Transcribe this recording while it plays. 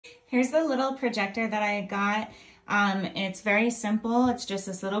Here's the little projector that I got. It's very simple. It's just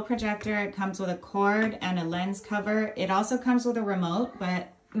this little projector. It comes with a cord and a lens cover. It also comes with a remote,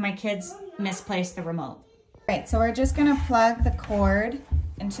 but my kids misplaced the remote. All right, so we're just gonna plug the cord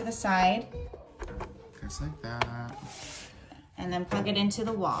into the side. Just like that. And then plug it into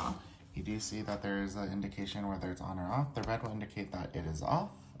the wall. You do see that there is an indication whether it's on or off. The red will indicate that it is off.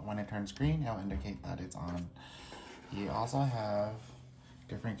 When it turns green, it will indicate that it's on. You also have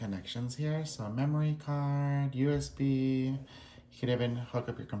different connections here. So a memory card, USB. You could even hook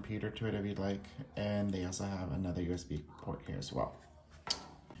up your computer to it if you'd like. And they also have another USB port here as well.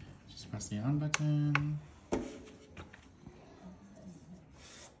 Just press the on button.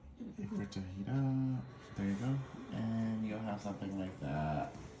 Wait for it to heat up. There you go. And you'll have something like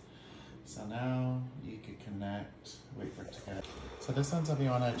that. So now you can connect, wait for it to get. So this one's if you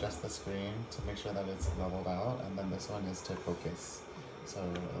want to adjust the screen to make sure that it's leveled out, and then this one is to focus. So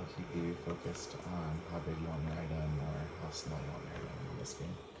it'll keep you focused on how big you want your item or how small you want your item on the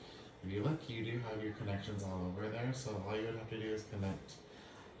screen. If you look, you do have your connections all over there. So all you would have to do is connect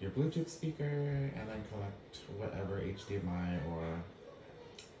your Bluetooth speaker and then connect whatever HDMI or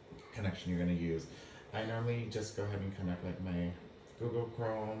connection you're going to use. I normally just go ahead and connect like my Google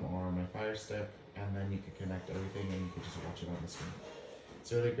Chrome or my Fire Stick, and then you can connect everything and you can just watch it on the screen.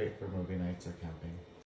 It's really great for movie nights or camping.